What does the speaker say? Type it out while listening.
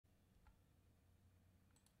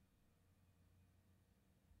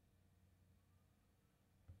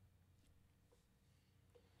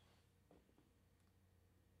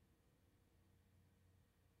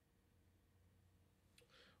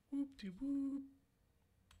Whoop-de-whoop.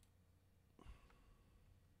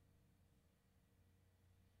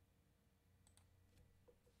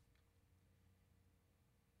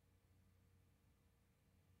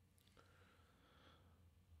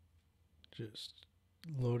 Just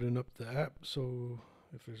loading up the app so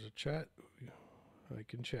if there's a chat, I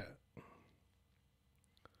can chat.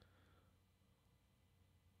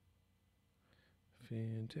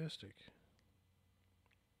 Fantastic.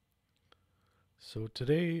 So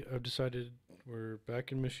today I've decided we're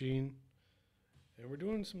back in Machine and we're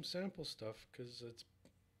doing some sample stuff because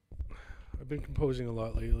I've been composing a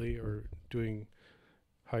lot lately, or doing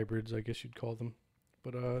hybrids, I guess you'd call them.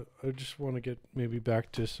 But I just want to get maybe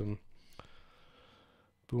back to some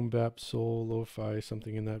boom bap, soul, lo-fi,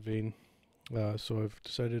 something in that vein. So I've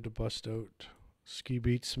decided to bust out Ski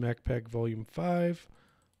Beatz Smack Pack Volume 5.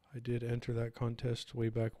 I did enter that contest way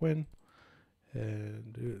back when,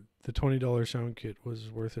 and the $20 sound kit was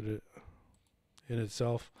worth it in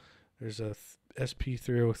itself. There's a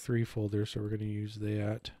SP303 folder, so we're going to use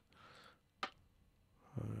that.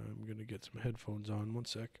 I'm going to get some headphones on. One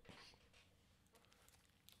sec.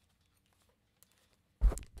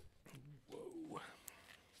 Whoa.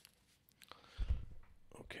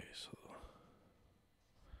 Okay, so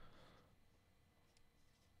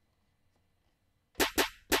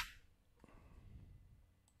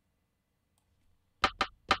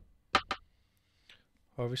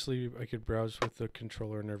obviously I could browse with the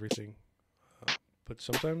controller and everything, but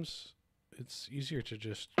sometimes it's easier to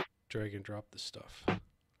just drag and drop the stuff.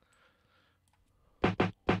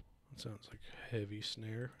 That sounds like a heavy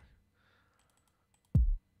snare.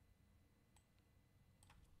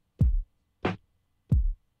 You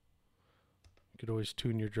could always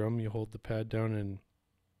tune your drum. You hold the pad down, and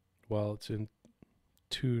while it's in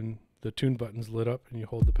tune, the tune button's lit up, and you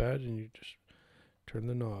hold the pad and you just turn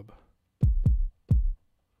the knob.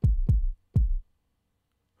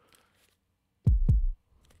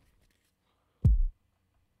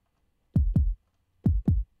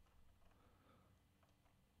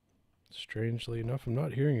 Strangely enough, I'm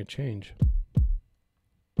not hearing a change.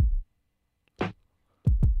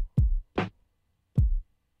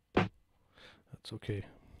 That's okay.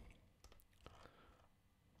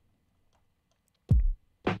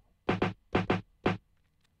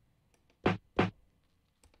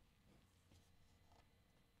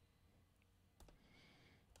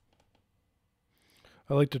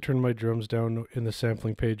 I like to turn my drums down in the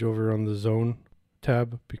sampling page over on the zone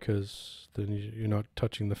tab, because then you're not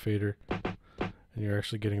touching the fader and you're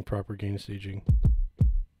actually getting proper gain staging.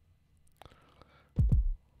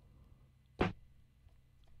 But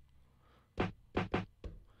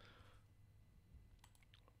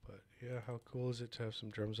yeah, how cool is it to have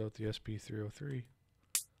some drums out the SP303?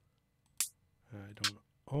 I don't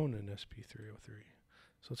own an SP303,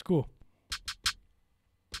 so it's cool.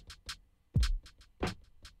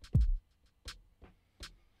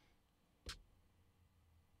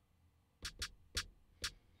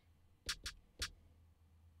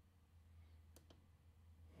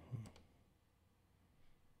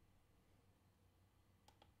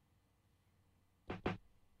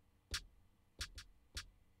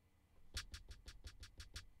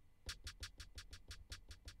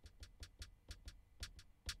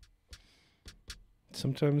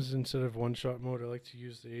 Sometimes instead of one-shot mode, I like to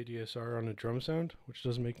use the ADSR on a drum sound, which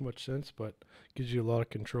doesn't make much sense, but gives you a lot of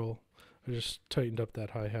control. I just tightened up that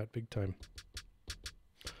hi-hat big time.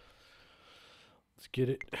 Let's get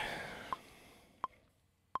it.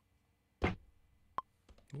 Let's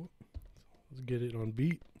get it on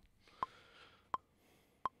beat.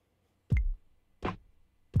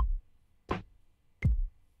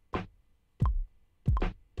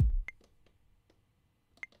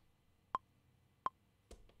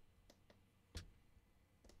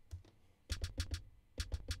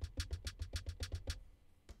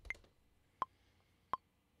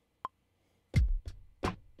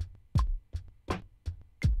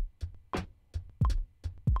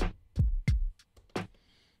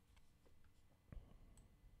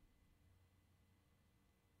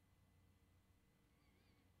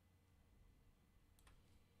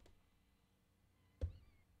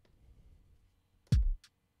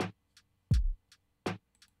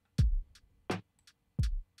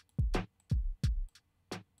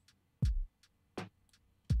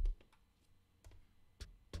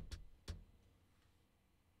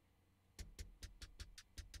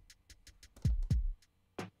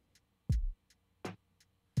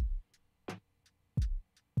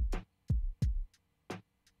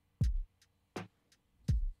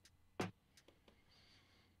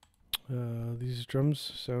 These drums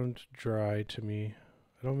sound dry to me.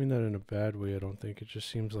 I don't mean that in a bad way, I don't think. It just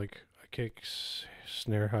seems like a kick,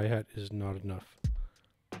 snare, hi-hat is not enough.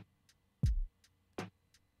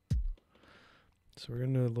 So we're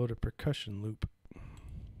going to load a percussion loop.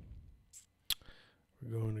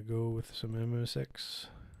 We're going to go with some MSX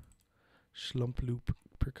slump loop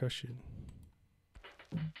percussion.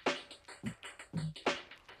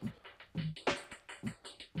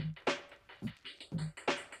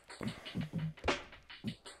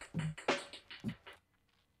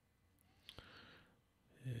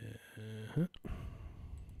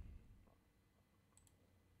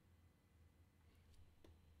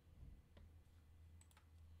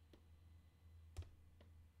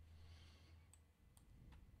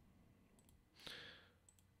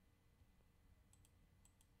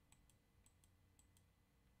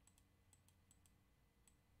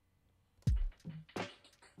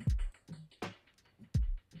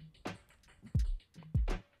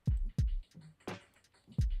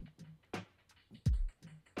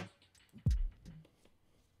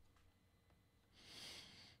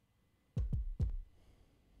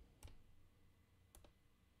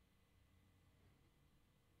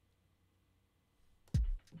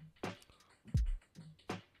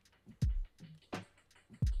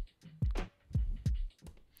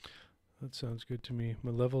 That sounds good to me.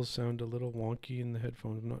 My levels sound a little wonky in the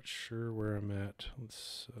headphones. I'm not sure where I'm at.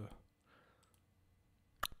 Let's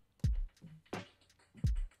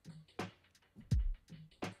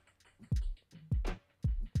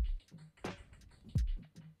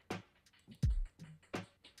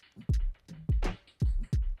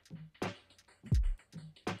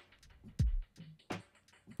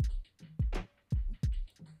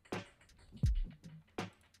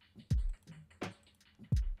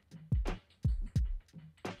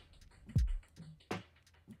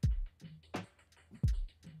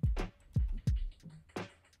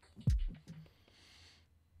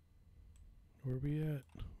where we at?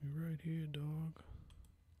 We right here, dog.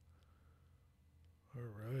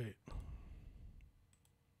 All right.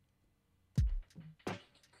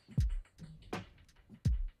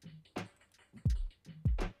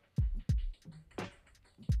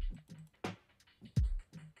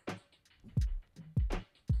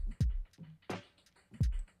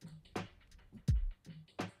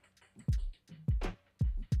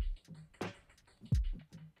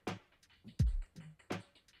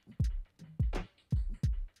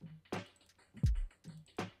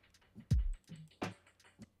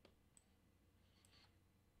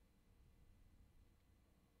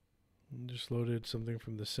 Just loaded something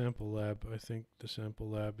from the sample lab. I think the sample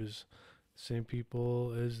lab is the same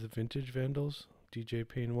people as the Vintage Vandals, DJ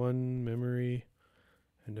Pain 1, Memory,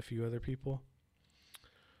 and a few other people.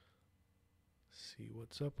 See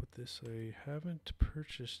what's up with this. I haven't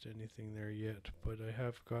purchased anything there yet, but I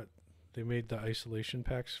have got, they made the isolation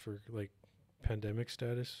packs for like pandemic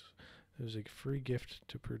status. It was a free gift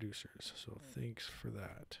to producers, so thanks for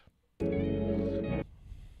that.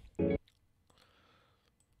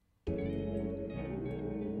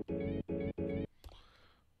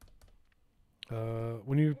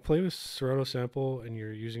 When you play with Serato Sample and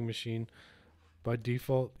you're using Machine, by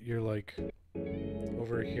default you're like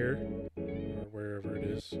over here or wherever it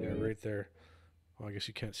is. Yeah, right there. Well, I guess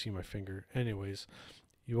you can't see my finger. Anyways,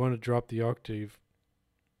 you want to drop the octave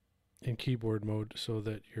in keyboard mode so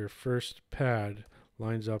that your first pad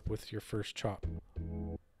lines up with your first chop.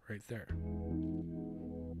 Right there.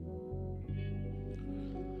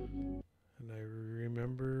 And I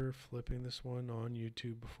remember flipping this one on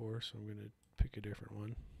YouTube before, so I'm going to pick a different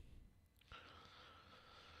one.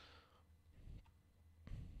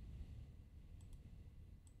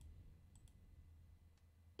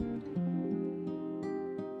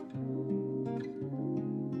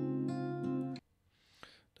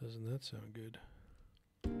 Doesn't that sound good?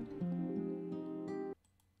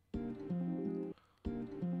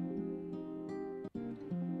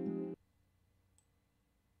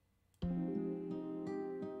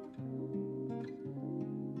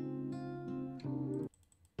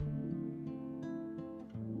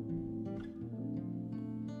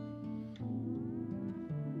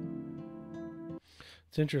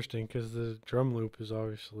 It's interesting because the drum loop is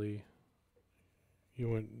obviously, you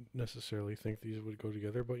wouldn't necessarily think these would go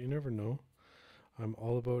together, but you never know. I'm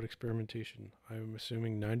all about experimentation. I'm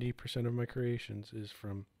assuming 90% of my creations is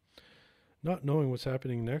from not knowing what's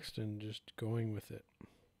happening next and just going with it.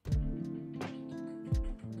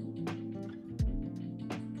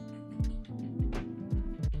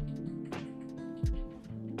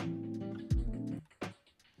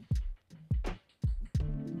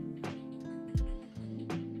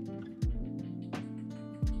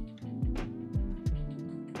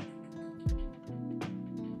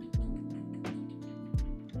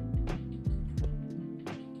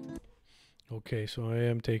 Okay, so I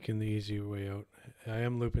am taking the easy way out. I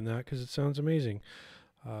am looping that because it sounds amazing.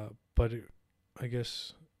 But I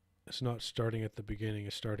guess it's not starting at the beginning,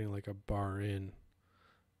 it's starting like a bar in.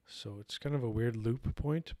 So it's kind of a weird loop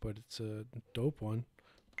point, but it's a dope one.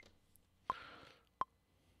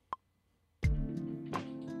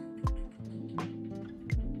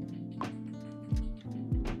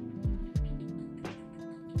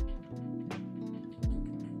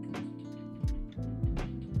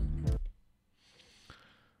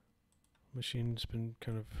 Machine's been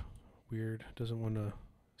kind of weird, doesn't want to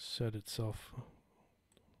set itself.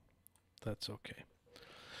 That's okay.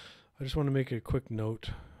 I just want to make a quick note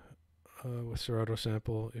with Serato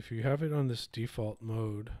Sample. If you have it on this default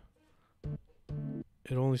mode,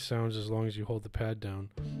 it only sounds as long as you hold the pad down.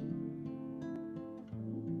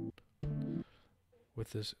 With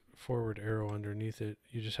this forward arrow underneath it,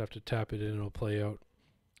 you just have to tap it in and it'll play out.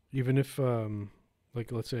 Even if,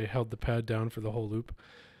 like let's say I held the pad down for the whole loop,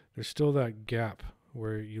 there's still that gap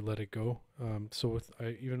where you let it go. So with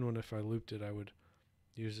even when if I looped it, I would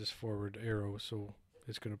use this forward arrow, so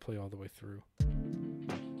it's going to play all the way through.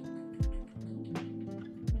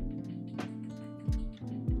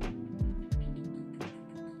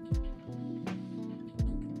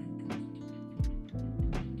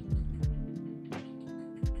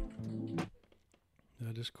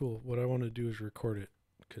 That is cool. What I want to do is record it,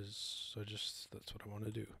 because that's what I want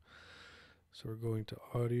to do. So we're going to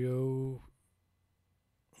audio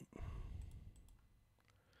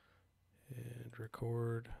and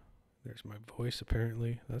record. There's my voice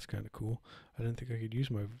apparently. That's kind of cool. I didn't think I could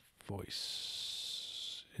use my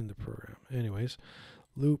voice in the program. Anyways,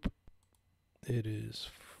 loop. It is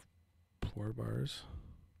 4 bars.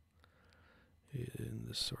 And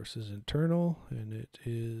the source is internal, and it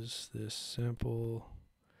is this sample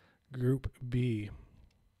group B.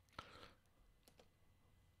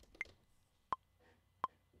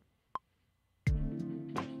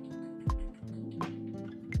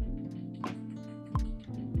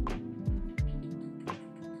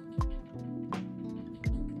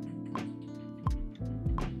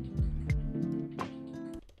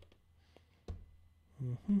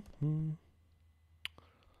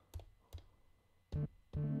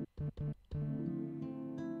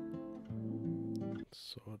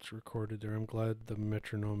 So it's recorded there. I'm glad the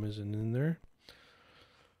metronome isn't in there.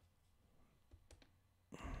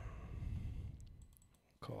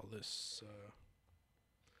 Call this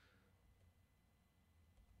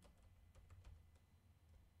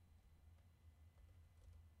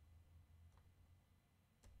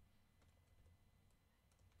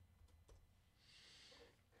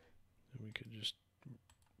and we could just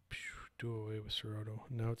do away with Serato.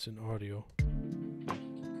 Now it's in audio.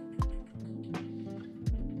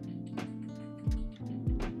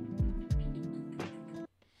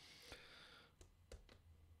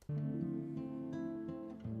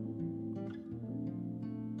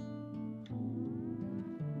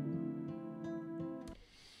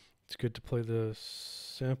 It's good to play the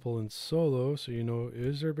sample in solo so you know,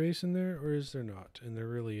 is there bass in there or is there not? And there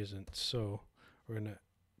really isn't. So we're going to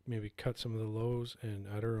maybe cut some of the lows and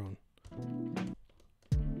add our own.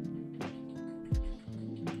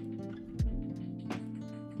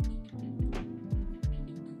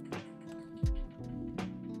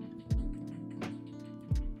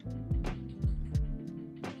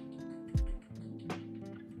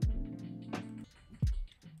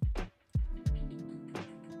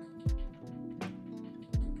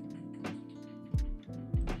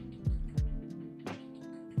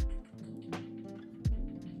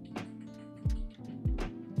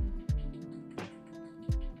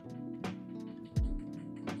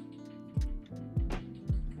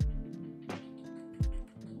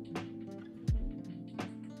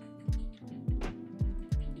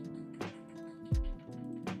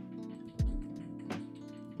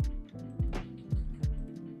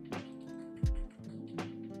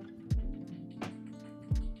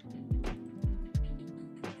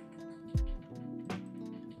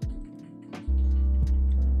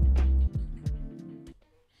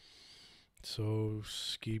 So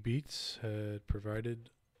Beatz had provided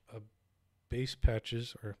a bass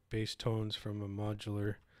patches or bass tones from a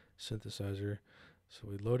modular synthesizer. So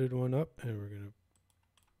we loaded one up and we're going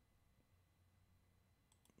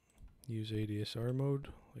to use ADSR mode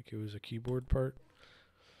like it was a keyboard part.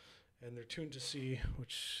 And they're tuned to C,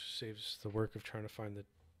 which saves the work of trying to find the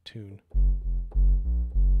tune.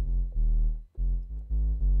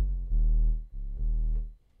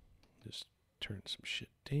 Just turn some shit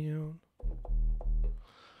down.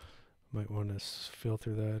 Might want to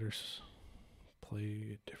filter that or play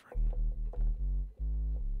it different.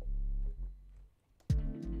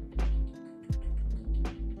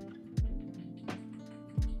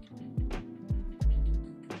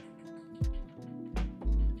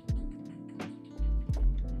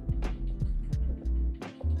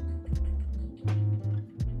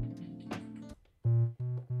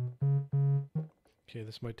 Okay,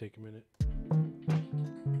 this might take a minute.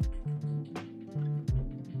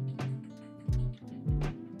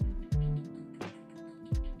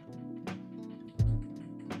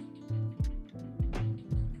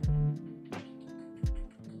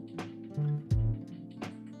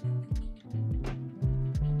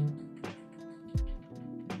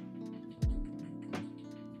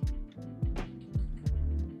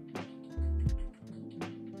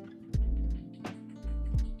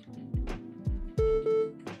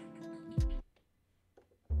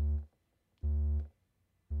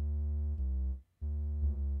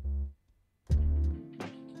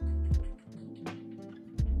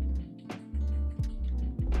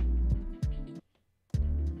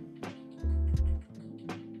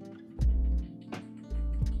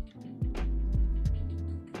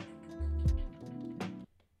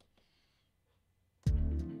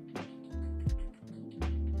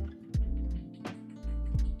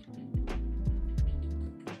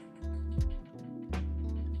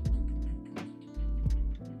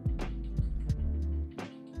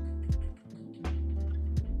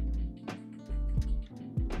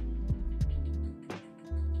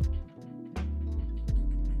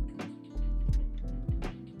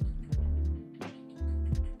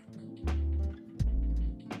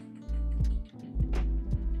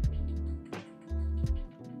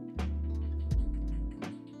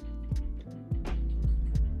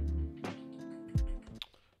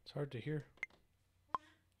 It's hard to hear.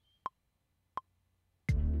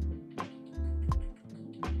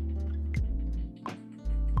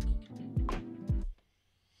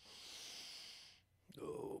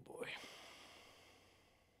 Oh boy.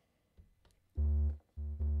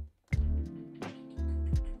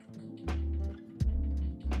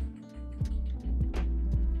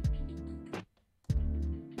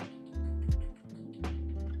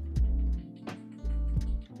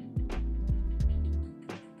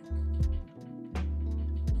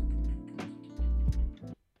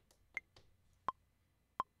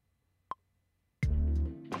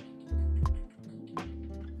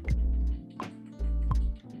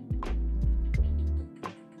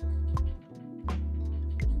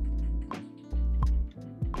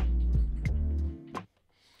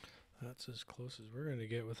 That's as close as we're going to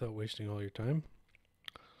get without wasting all your time.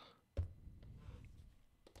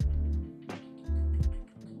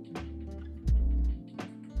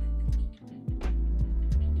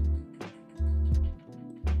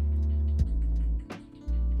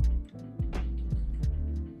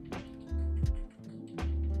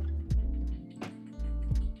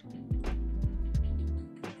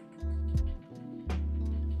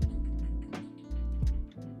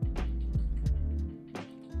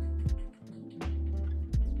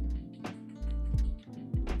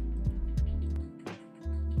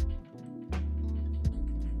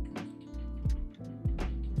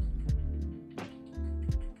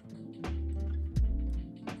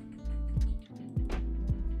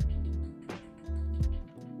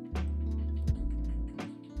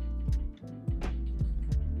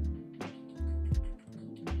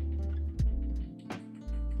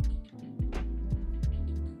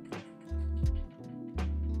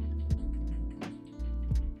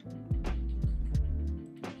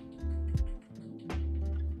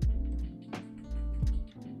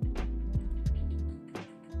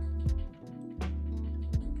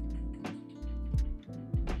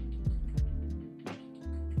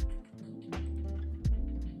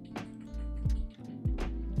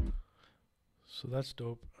 So that's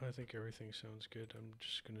dope. I think everything sounds good. I'm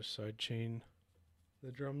just going to sidechain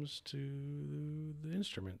the drums to the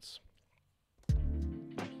instruments.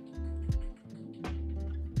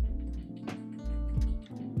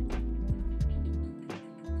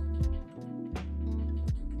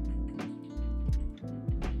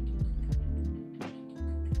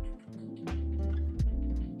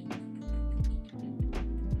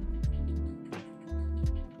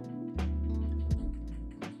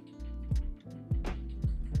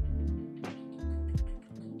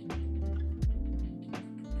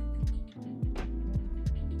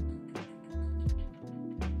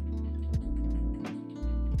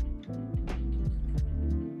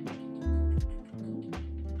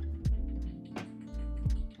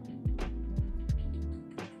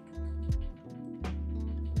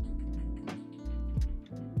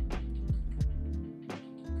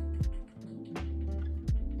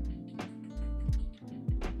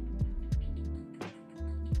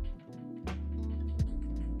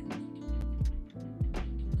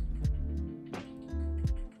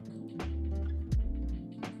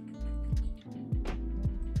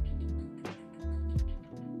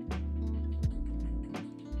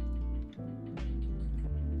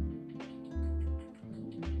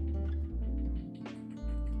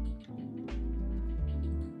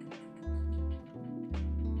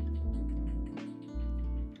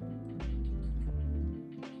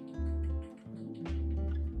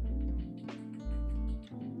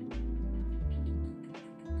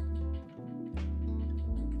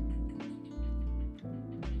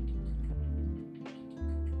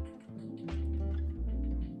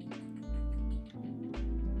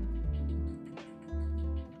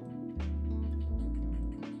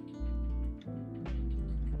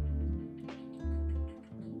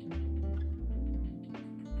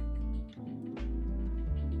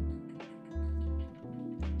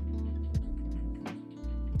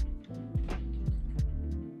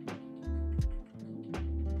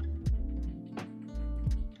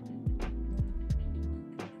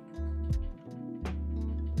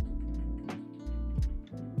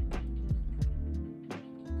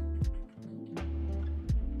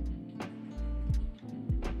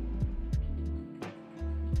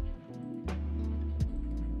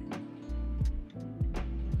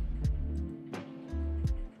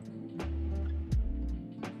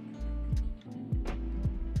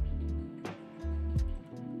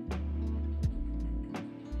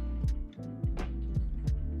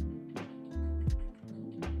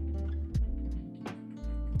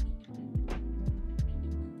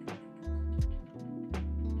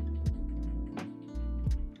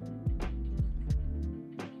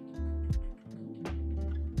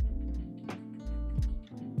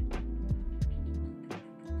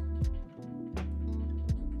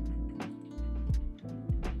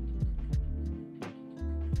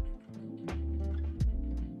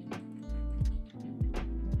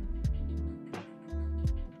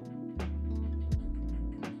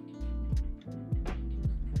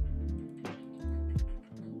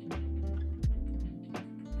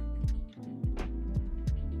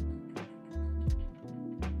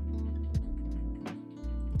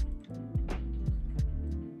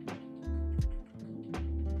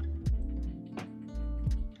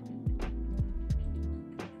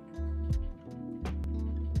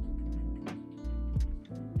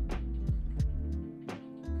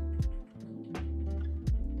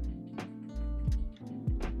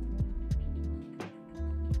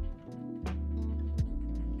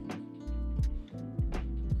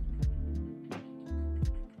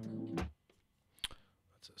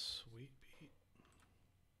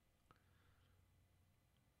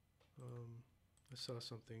 saw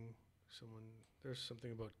something. There's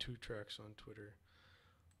something about 2 tracks on Twitter.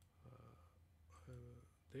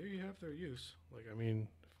 They have their use. Like, I mean,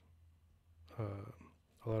 a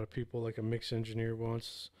lot of people, like a mix engineer,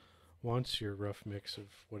 wants your rough mix of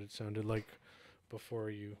what it sounded like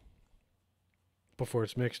before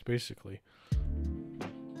it's mixed, basically.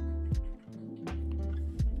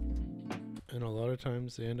 And a lot of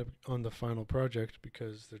times they end up on the final project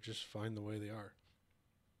because they're just fine the way they are.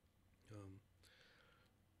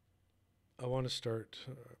 I want to start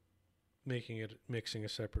mixing a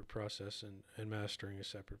separate process and mastering a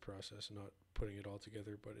separate process, not putting it all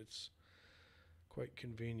together, but it's quite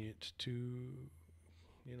convenient to,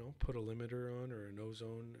 put a limiter on or an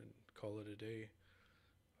ozone and call it a day.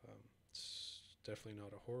 It's definitely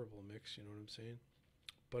not a horrible mix, you know what I'm saying?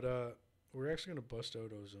 But we're actually going to bust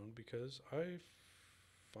out ozone because I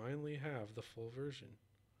finally have the full version.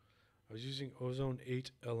 I was using ozone 8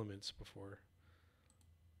 elements before.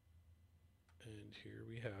 And here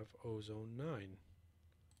we have ozone 9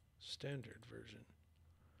 standard version.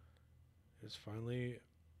 It's finally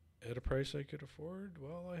at a price I could afford.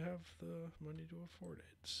 Well, I have the money to afford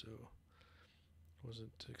it, so it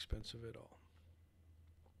wasn't expensive at all.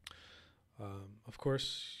 Of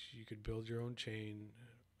course, you could build your own chain.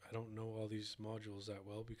 I don't know all these modules that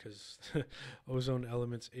well because Ozone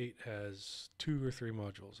Elements 8 has 2 or 3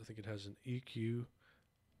 modules. I think it has an EQ,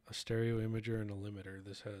 a stereo imager, and a limiter.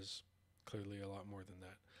 This has clearly a lot more than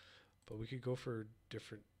that. But we could go for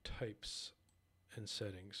different types and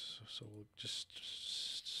settings. So we'll just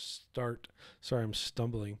start. Sorry, I'm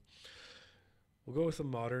stumbling. We'll go with a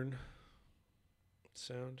modern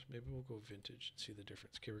sound. Maybe we'll go vintage and see the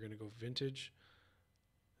difference. Okay, we're going to go vintage,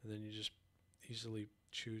 and then you just easily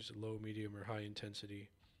choose low, medium, or high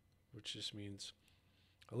intensity, which just means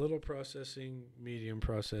a little processing, medium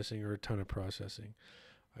processing, or a ton of processing.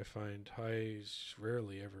 I find high is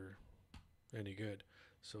rarely ever any good,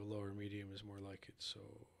 so low or medium is more like it. So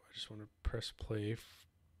I just want to press play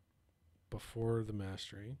before the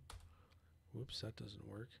mastering. Whoops, that doesn't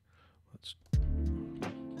work. Let's.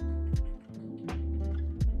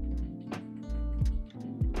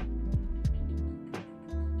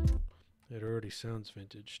 It already sounds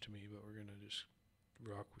vintage to me, but we're gonna just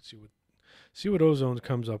rock with see what Ozone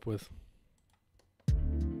comes up with.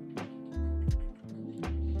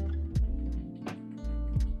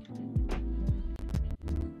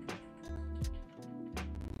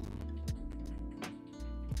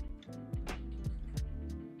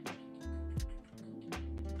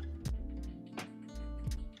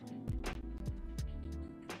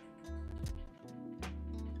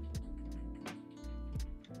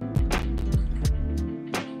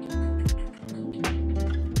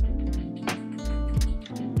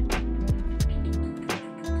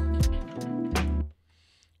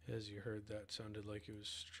 As you heard, that sounded like it was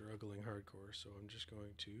struggling hardcore, so I'm just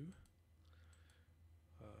going to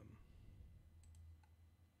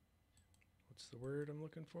what's the word I'm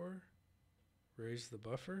looking for? Raise the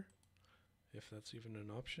buffer, if that's even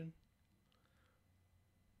an option.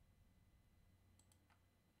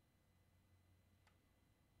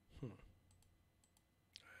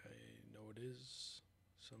 I know it is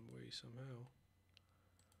some way, somehow.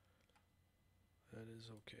 That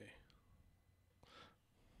is okay.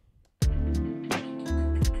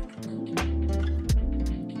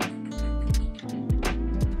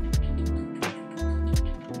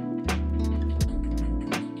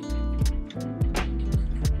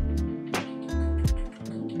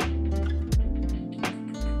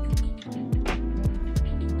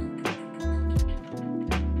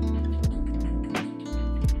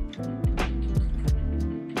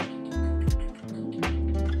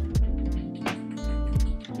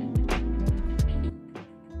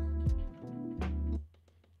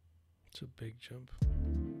 It's a big jump.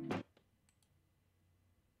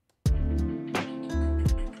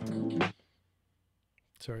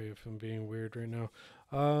 Sorry if I'm being weird right now.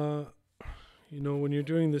 When you're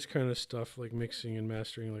doing this kind of stuff, like mixing and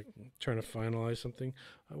mastering, like trying to finalize something,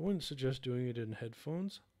 I wouldn't suggest doing it in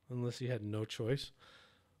headphones unless you had no choice.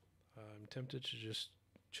 I'm tempted to just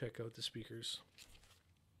check out the speakers.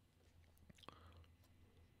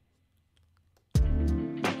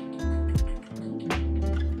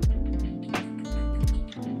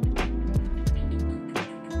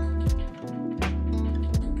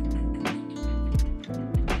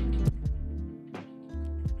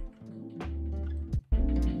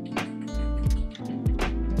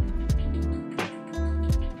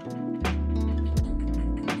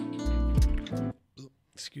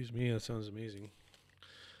 Excuse me, that sounds amazing.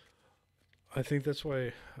 I think that's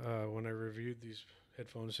why when I reviewed these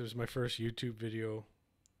headphones, it was my first YouTube video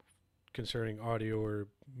concerning audio or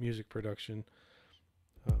music production.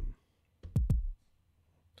 Um,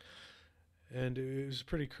 and it was a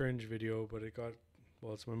pretty cringe video, but it got,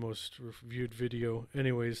 well, it's my most viewed video.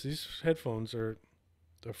 Anyways, these headphones are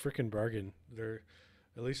a freaking bargain. They're,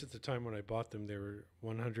 at least at the time when I bought them, they were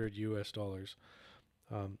 $100 US.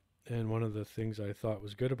 And one of the things I thought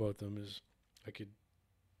was good about them is I could,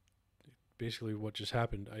 basically what just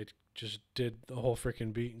happened, I just did the whole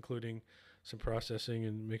freaking beat, including some processing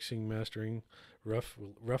and mixing, mastering,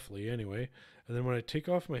 roughly anyway. And then when I take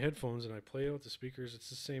off my headphones and I play out the speakers, it's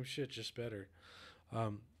the same shit, just better.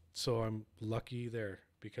 So I'm lucky there,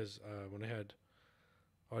 because when I had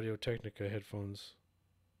Audio-Technica headphones,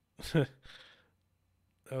 that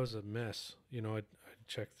was a mess. You know, I'd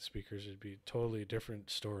check the speakers, it'd be totally a different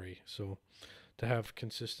story. So to have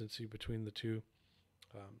consistency between the two,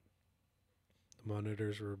 the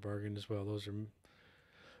monitors were a bargain as well. Those are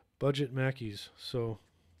budget Mackies. So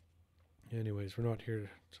anyways, we're not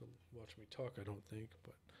here to watch me talk, I don't think,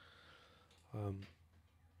 but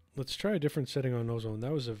let's try a different setting on Ozone.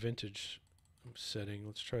 That was a vintage setting.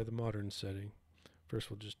 Let's try the modern setting. First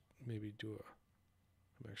we'll just maybe do a,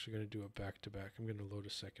 I'm actually going to do a back-to-back. I'm going to load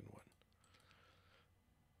a second one.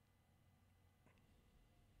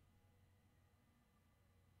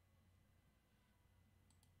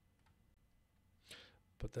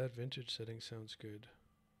 But that vintage setting sounds good.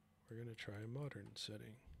 We're going to try a modern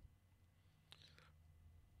setting.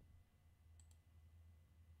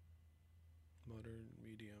 Modern,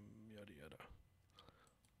 medium, yada yada.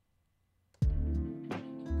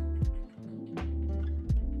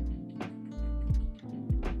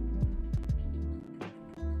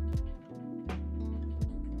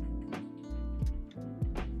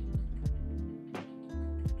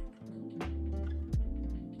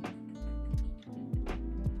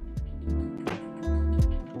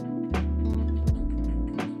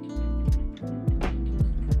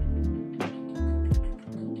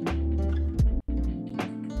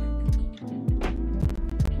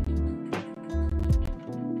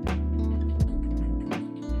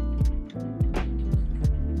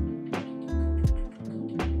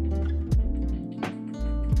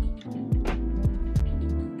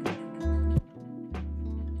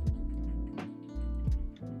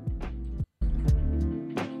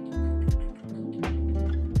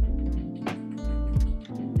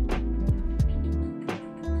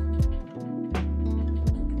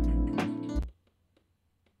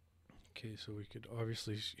 So we could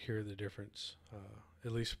obviously hear the difference,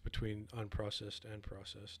 at least between unprocessed and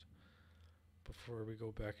processed. Before we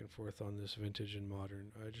go back and forth on this vintage and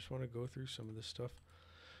modern, I just want to go through some of this stuff.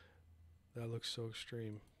 That looks so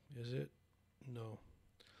extreme. Is it? No.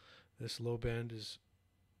 This low band is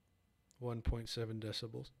 1.7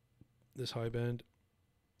 decibels. This high band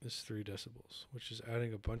is 3 decibels, which is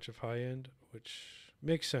adding a bunch of high end, which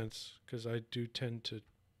makes sense because I do tend to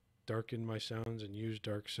darken my sounds and use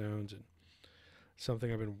dark sounds, and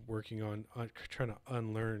something I've been working on trying to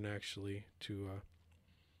unlearn, actually, to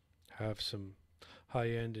have some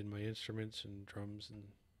high end in my instruments and drums and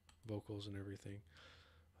vocals and everything.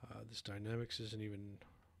 This dynamics isn't even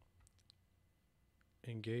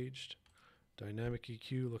engaged. Dynamic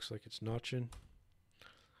EQ looks like it's notching.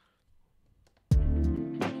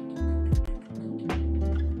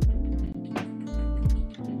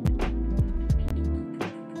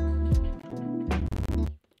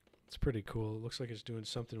 Pretty cool. It looks like it's doing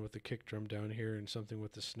something with the kick drum down here and something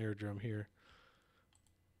with the snare drum here.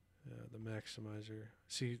 The maximizer.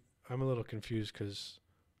 See, I'm a little confused because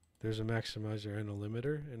there's a maximizer and a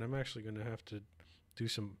limiter, and I'm actually going to have to do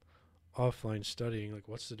some offline studying, like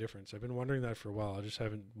what's the difference. I've been wondering that for a while. I just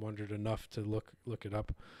haven't wondered enough to look it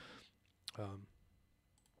up.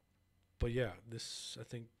 But yeah, this, I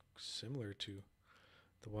think, similar to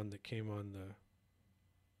the one that came on the,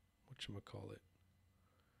 whatchamacallit,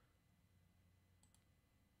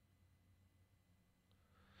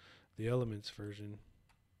 the Elements version.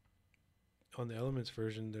 On the Elements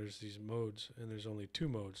version, there's these modes, and there's only 2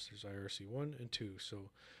 modes. There's IRC 1 and 2, so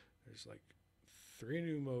there's like 3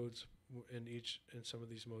 new modes, and some of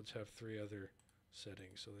these modes have 3 other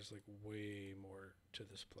settings, so there's like way more to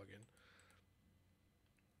this plugin.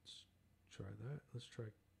 Let's try that. Let's try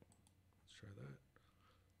that.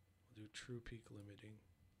 We'll do true peak limiting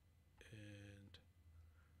and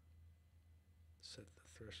set the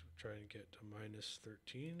threshold, try and get to minus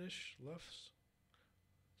 13-ish LUFS.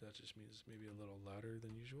 That just means maybe a little louder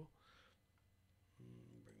than usual.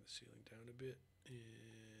 Bring the ceiling down a bit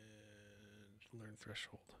and learn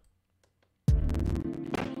threshold.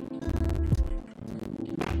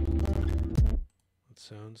 That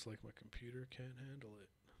sounds like my computer can't handle it.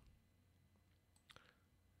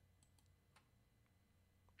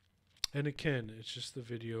 And it can. It's just the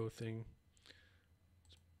video thing.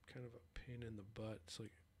 It's kind of a pain in the butt. It's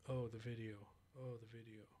like, oh, the video. Oh, the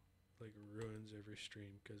video. Like, ruins every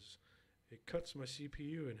stream because it cuts my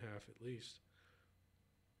CPU in half at least.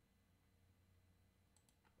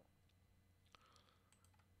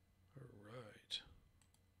 Alright.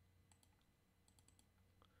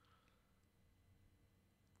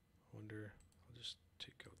 Wonder, I'll just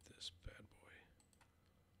take out this bad boy.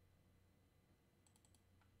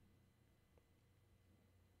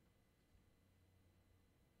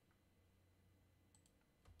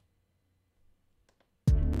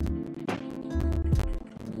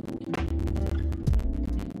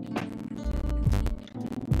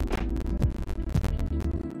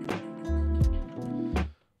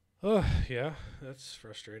 Oh, yeah, that's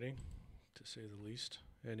frustrating, to say the least.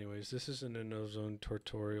 Anyways, this isn't an ozone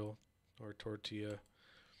tutorial or tortilla.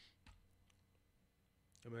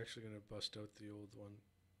 I'm actually going to bust out the old one.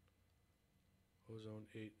 Ozone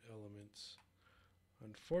 8 elements.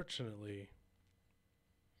 Unfortunately,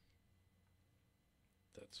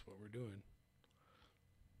 that's what we're doing.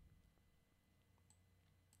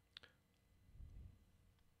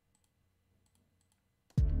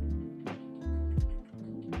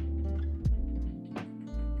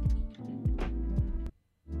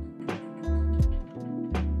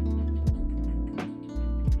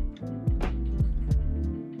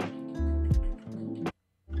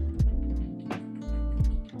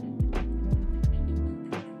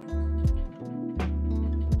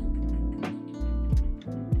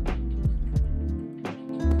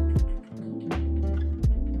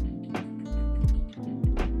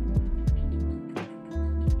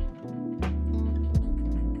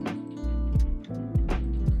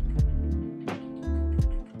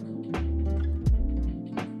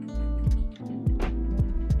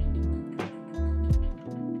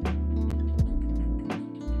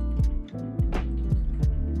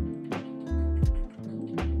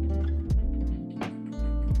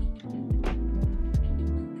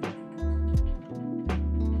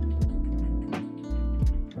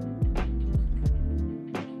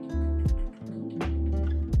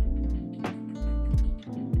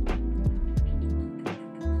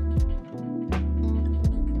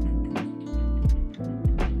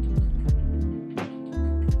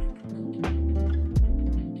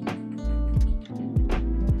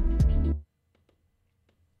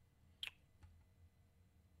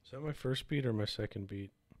 Is that my first beat or my second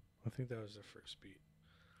beat? I think that was the first beat.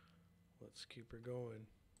 Let's keep her going.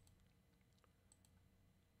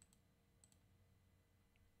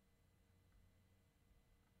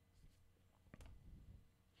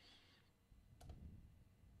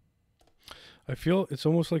 It's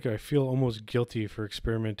almost like I feel almost guilty for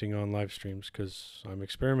experimenting on live streams because I'm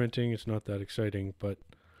experimenting. It's not that exciting, but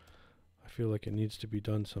I feel like it needs to be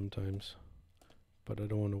done sometimes. But I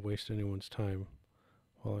don't want to waste anyone's time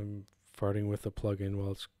while I'm farting with a plugin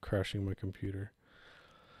while it's crashing my computer.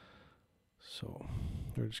 So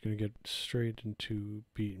we're just going to get straight into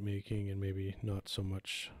beat making and maybe not so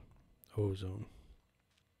much ozone.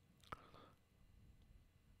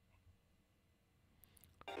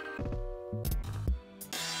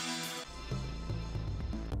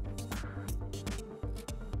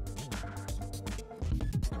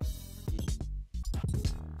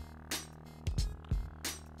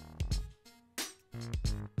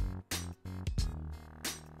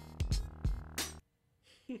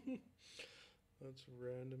 That's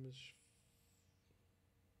random as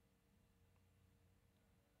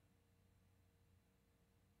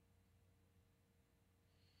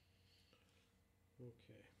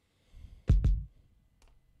okay.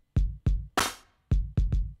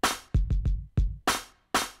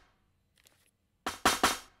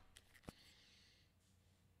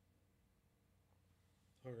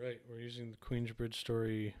 Alright, we're using the Queensbridge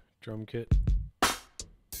Story drum kit.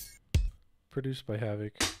 Produced by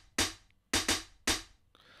Havoc.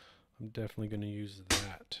 I'm definitely going to use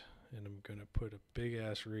that. And I'm going to put a big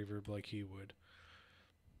ass reverb like he would.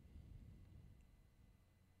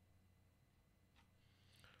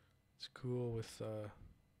 It's cool with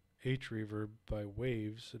H reverb by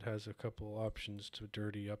Waves. It has a couple options to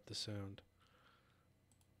dirty up the sound.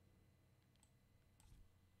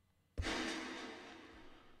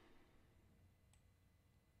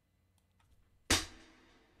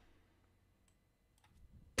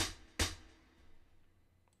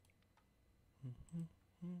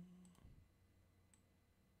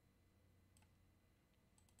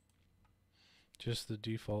 Just the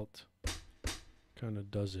default kind of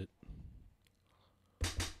does it.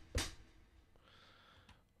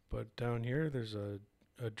 But down here there's a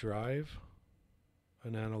drive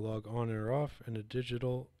an analog on or off, and a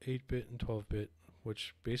digital 8-bit and 12-bit,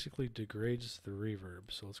 which basically degrades the reverb.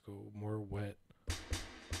 So let's go more wet.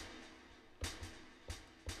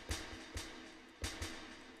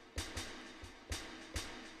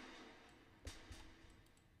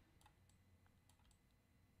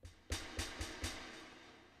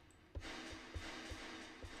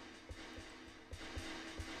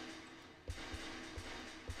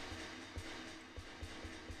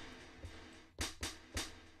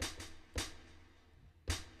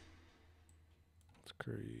 It's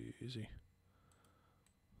crazy.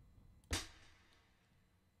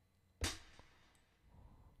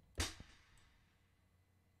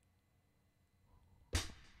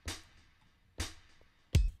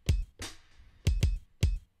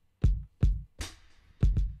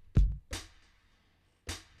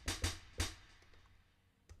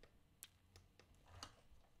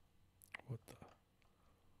 What the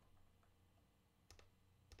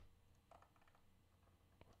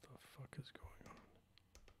fuck is going on?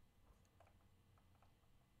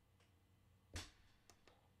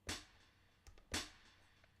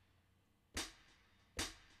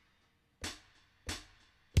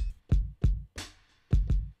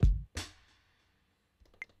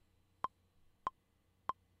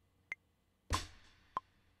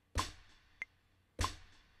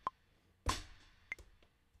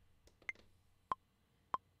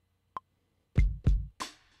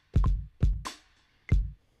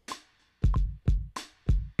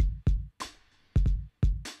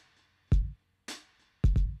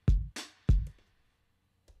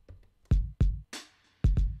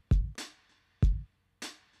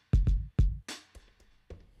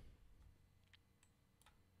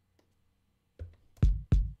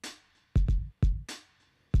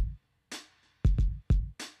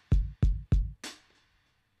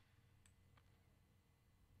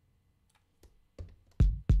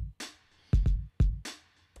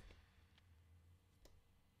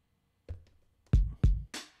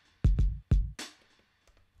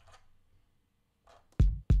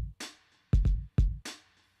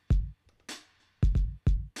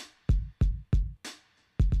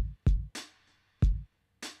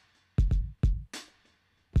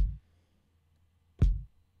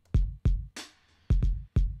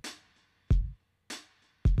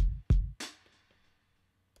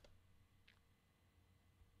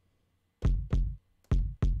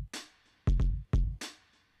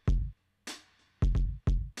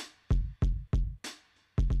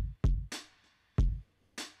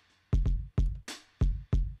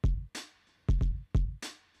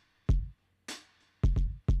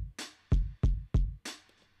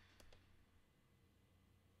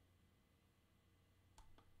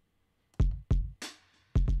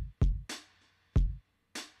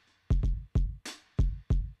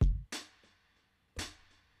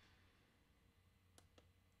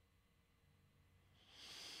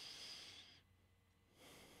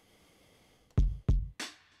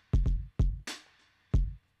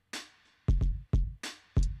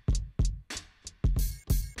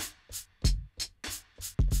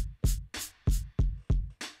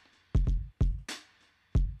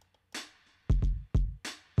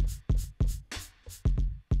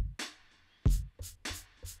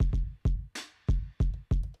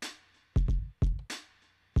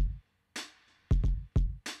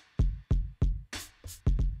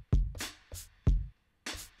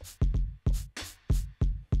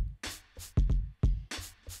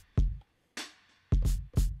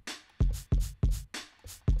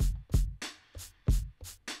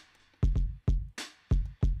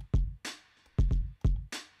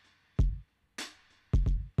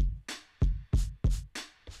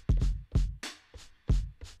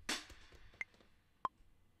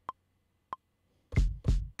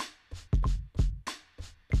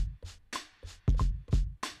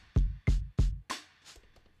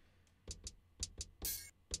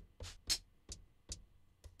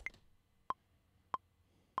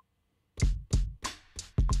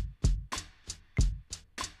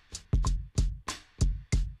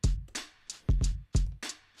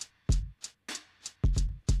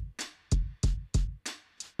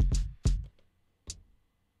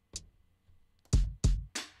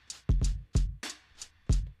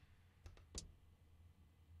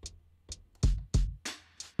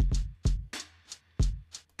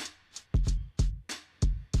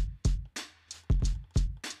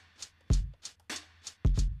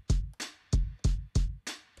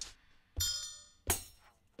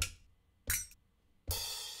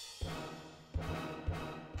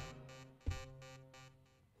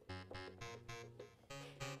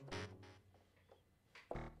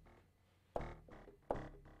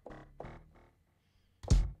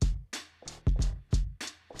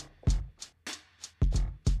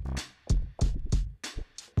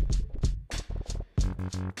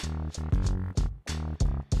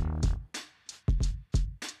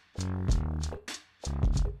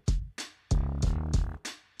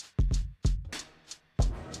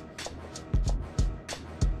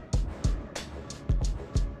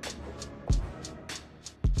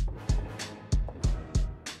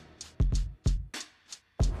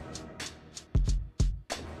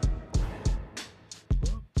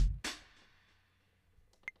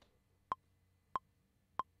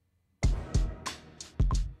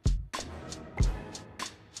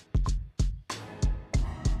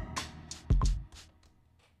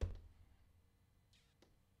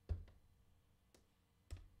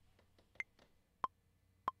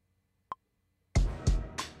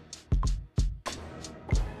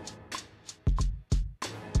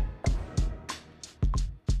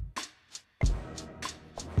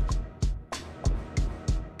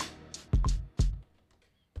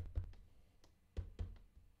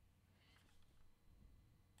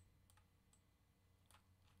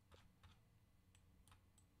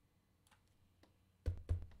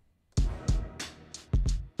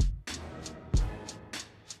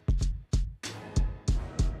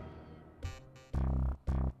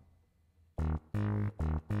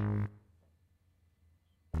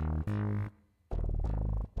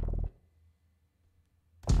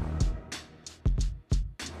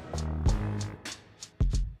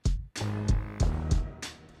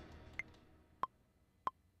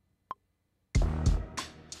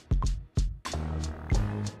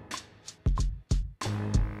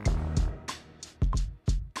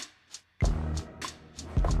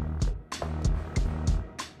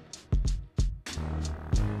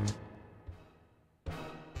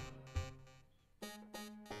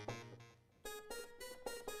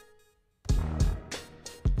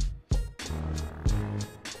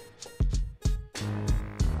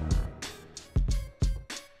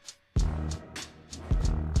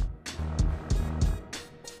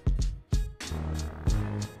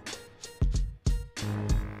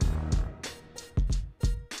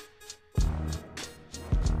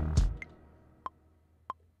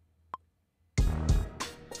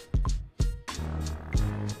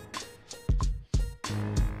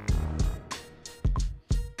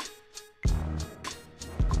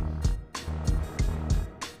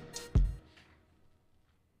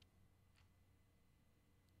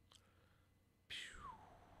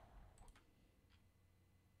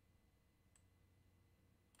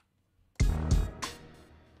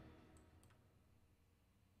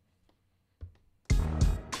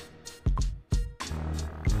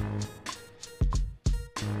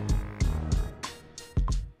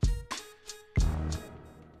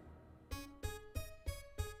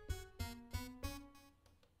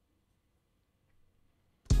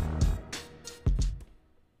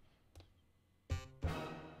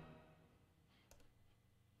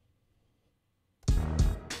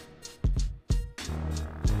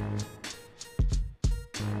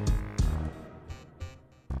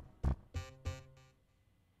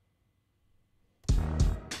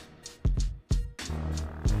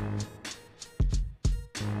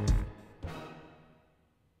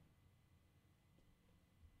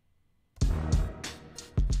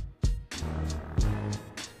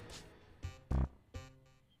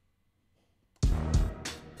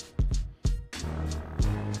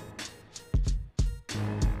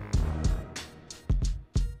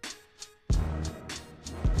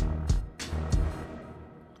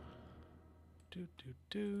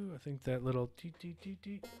 I think that little tee tee tee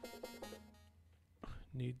tee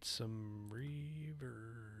needs some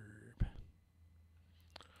reverb.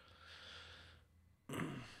 I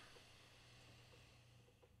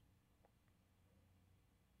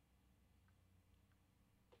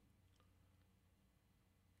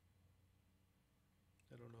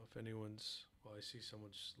don't know if anyone's, well, I see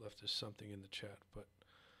someone's left us something in the chat, but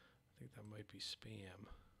I think that might be spam.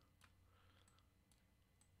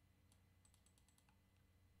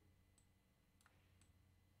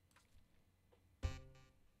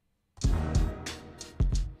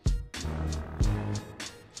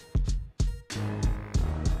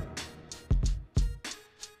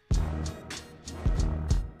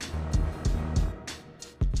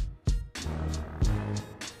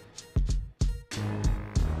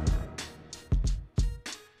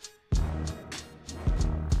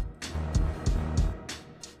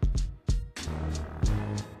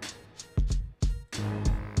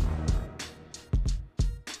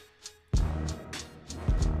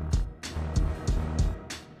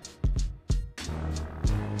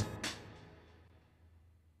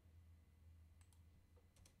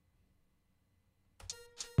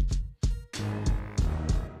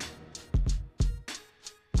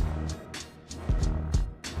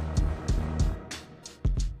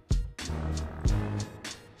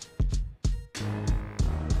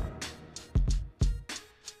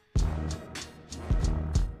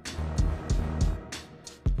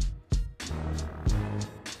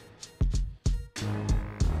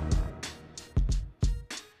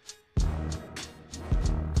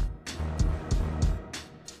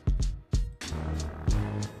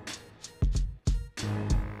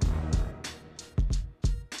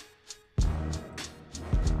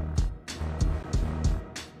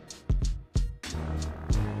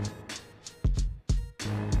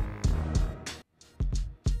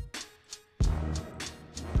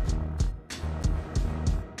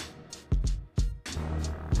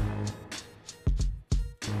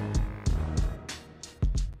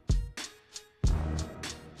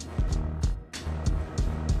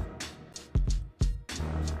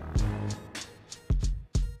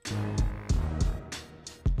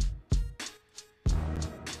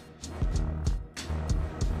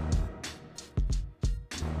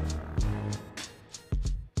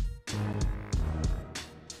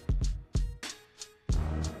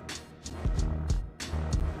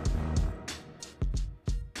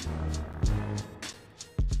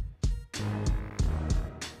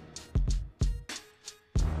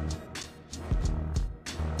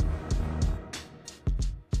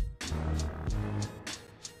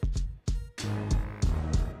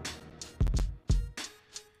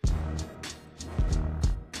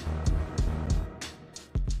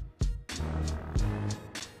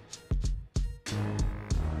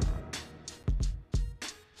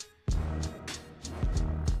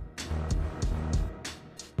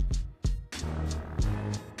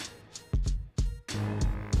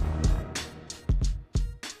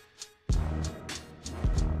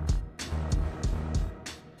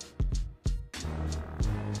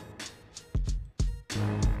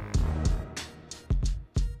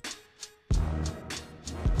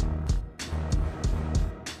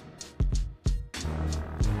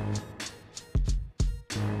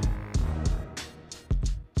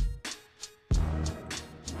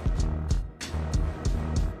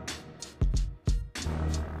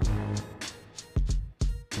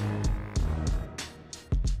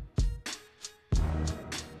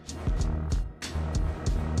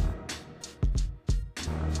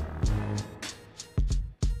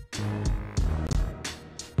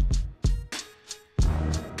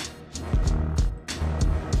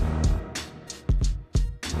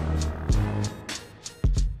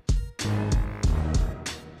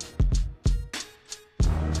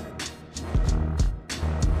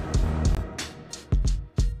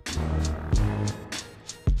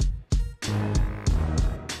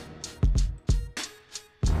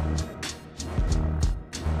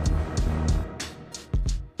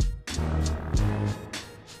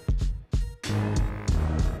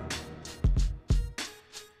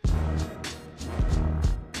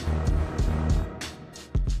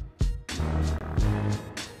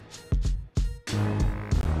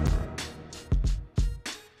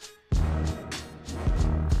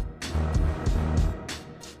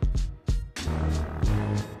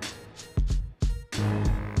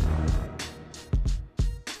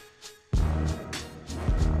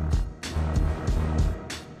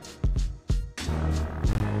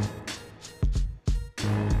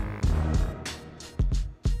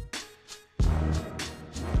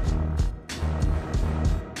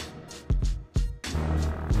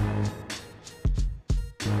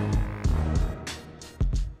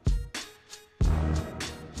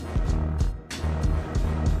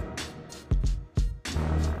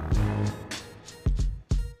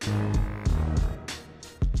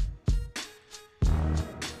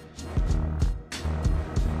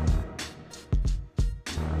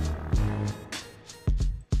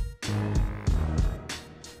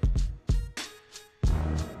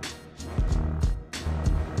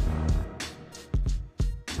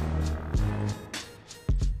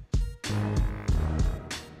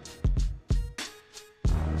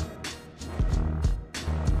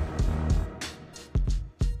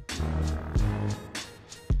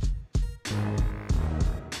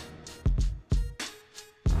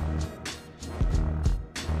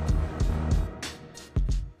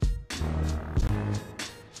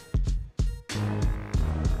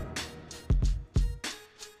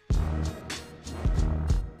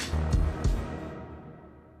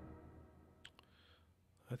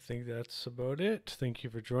 think that's about it. Thank you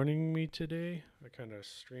for joining me today. I kind of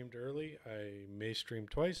streamed early. I may stream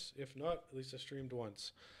twice. If not, at least I streamed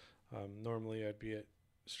once. Normally I'd be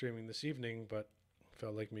streaming this evening, but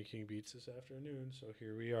felt like making beats this afternoon, so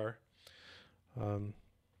here we are.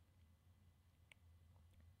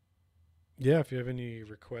 Yeah, if you have any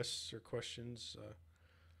requests or questions,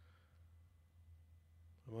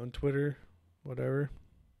 I'm on Twitter, whatever,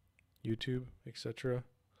 YouTube, etc.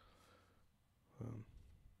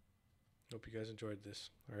 Hope you guys enjoyed this.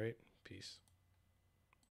 All right, peace.